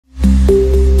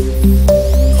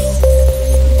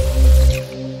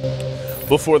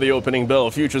Before the opening bell,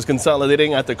 futures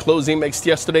consolidating at the closing mixed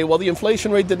yesterday, while the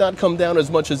inflation rate did not come down as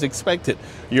much as expected.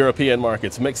 European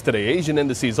markets mixed today. Asian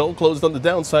indices all closed on the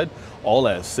downside, all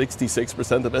as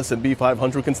 66% of S&P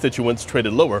 500 constituents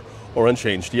traded lower or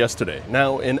unchanged yesterday.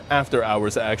 Now in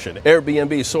after-hours action,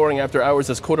 Airbnb soaring after hours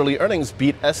as quarterly earnings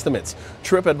beat estimates.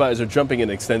 TripAdvisor jumping in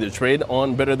extended trade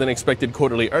on better-than-expected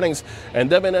quarterly earnings, and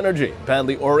Devon Energy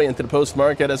badly oriented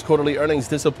post-market as quarterly earnings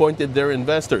disappointed their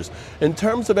investors. In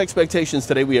terms of expectations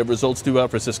today, we have results due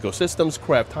out for Cisco Systems,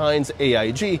 Kraft Heinz,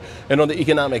 AIG, and on the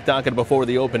economic docket before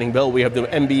the opening bell, we have the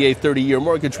MBA 30-year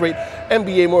mortgage rate,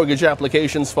 MBA mortgage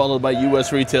applications, followed by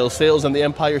U.S. retail sales and the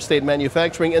Empire State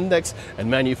Manufacturing Index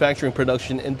and manufacturing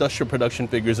production, industrial production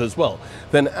figures as well.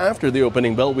 Then after the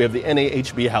opening bell, we have the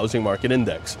NAHB Housing Market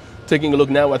Index. Taking a look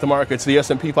now at the markets, the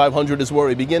S&P 500 is where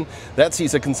we begin. That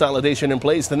sees a consolidation in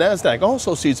place. The Nasdaq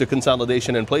also sees a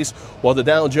consolidation in place, while the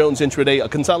Dow Jones intraday, a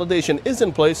consolidation is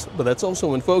in place, but that's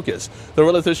also in focus. The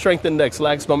relative strength index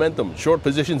lacks momentum. Short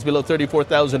positions below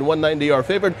 34,190 are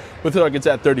favored, with targets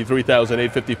at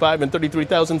 33,855 and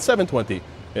 33,720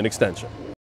 in extension.